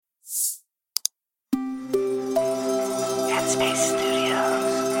Headspace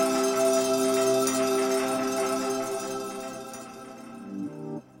Studios.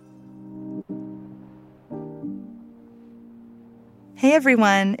 Hey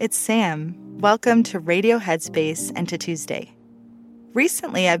everyone, it's Sam. Welcome to Radio Headspace and to Tuesday.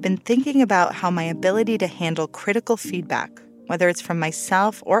 Recently, I've been thinking about how my ability to handle critical feedback, whether it's from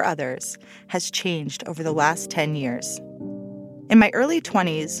myself or others, has changed over the last 10 years. In my early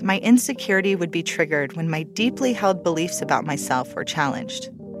 20s, my insecurity would be triggered when my deeply held beliefs about myself were challenged.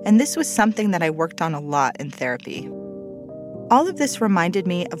 And this was something that I worked on a lot in therapy. All of this reminded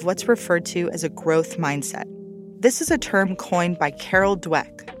me of what's referred to as a growth mindset. This is a term coined by Carol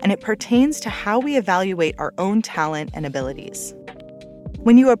Dweck, and it pertains to how we evaluate our own talent and abilities.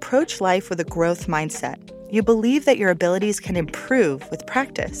 When you approach life with a growth mindset, you believe that your abilities can improve with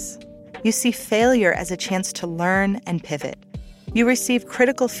practice. You see failure as a chance to learn and pivot. You receive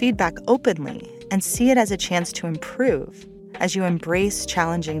critical feedback openly and see it as a chance to improve as you embrace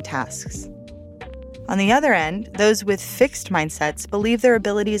challenging tasks. On the other end, those with fixed mindsets believe their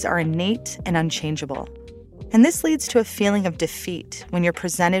abilities are innate and unchangeable. And this leads to a feeling of defeat when you're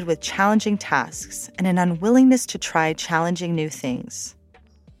presented with challenging tasks and an unwillingness to try challenging new things.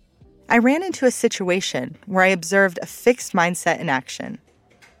 I ran into a situation where I observed a fixed mindset in action.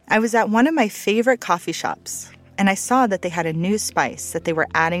 I was at one of my favorite coffee shops, and I saw that they had a new spice that they were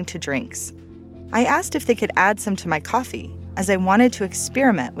adding to drinks. I asked if they could add some to my coffee, as I wanted to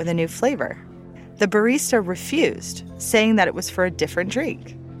experiment with a new flavor. The barista refused, saying that it was for a different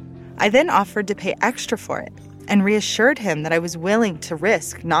drink. I then offered to pay extra for it and reassured him that I was willing to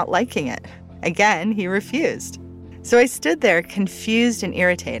risk not liking it. Again, he refused. So I stood there confused and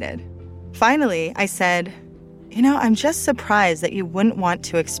irritated. Finally, I said, I'm just surprised that you wouldn't want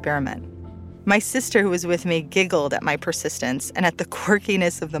to experiment. My sister, who was with me, giggled at my persistence and at the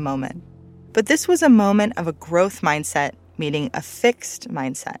quirkiness of the moment. But this was a moment of a growth mindset meeting a fixed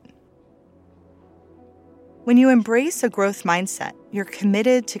mindset. When you embrace a growth mindset, you're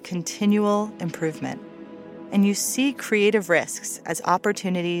committed to continual improvement, and you see creative risks as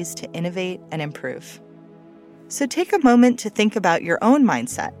opportunities to innovate and improve. So take a moment to think about your own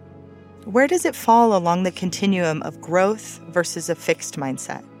mindset. Where does it fall along the continuum of growth versus a fixed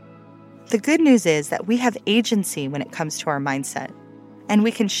mindset? The good news is that we have agency when it comes to our mindset, and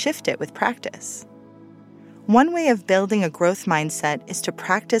we can shift it with practice. One way of building a growth mindset is to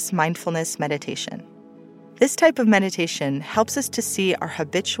practice mindfulness meditation. This type of meditation helps us to see our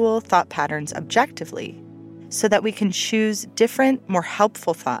habitual thought patterns objectively so that we can choose different, more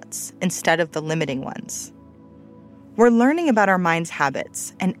helpful thoughts instead of the limiting ones. We're learning about our mind's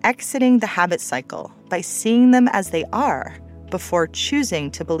habits and exiting the habit cycle by seeing them as they are before choosing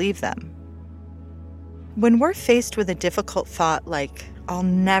to believe them. When we're faced with a difficult thought like, I'll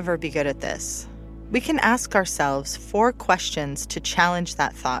never be good at this, we can ask ourselves 4 questions to challenge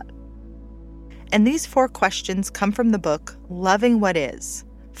that thought. And these 4 questions come from the book Loving What Is,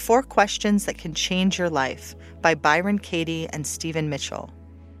 4 Questions That Can Change Your Life by Byron Katie and Stephen Mitchell.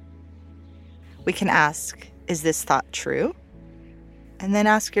 We can ask, is this thought true? And then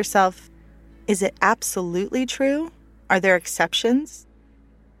ask yourself, is it absolutely true? Are there exceptions?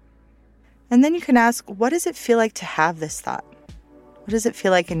 And then you can ask, what does it feel like to have this thought? What does it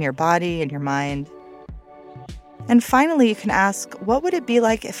feel like in your body and your mind? And finally, you can ask, what would it be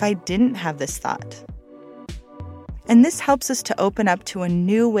like if I didn't have this thought? And this helps us to open up to a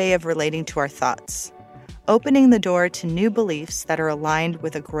new way of relating to our thoughts, opening the door to new beliefs that are aligned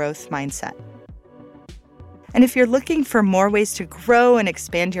with a growth mindset. And if you're looking for more ways to grow and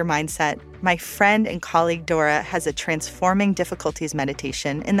expand your mindset, my friend and colleague Dora has a Transforming Difficulties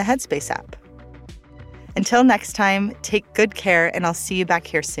meditation in the Headspace app. Until next time, take good care, and I'll see you back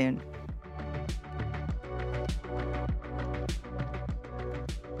here soon.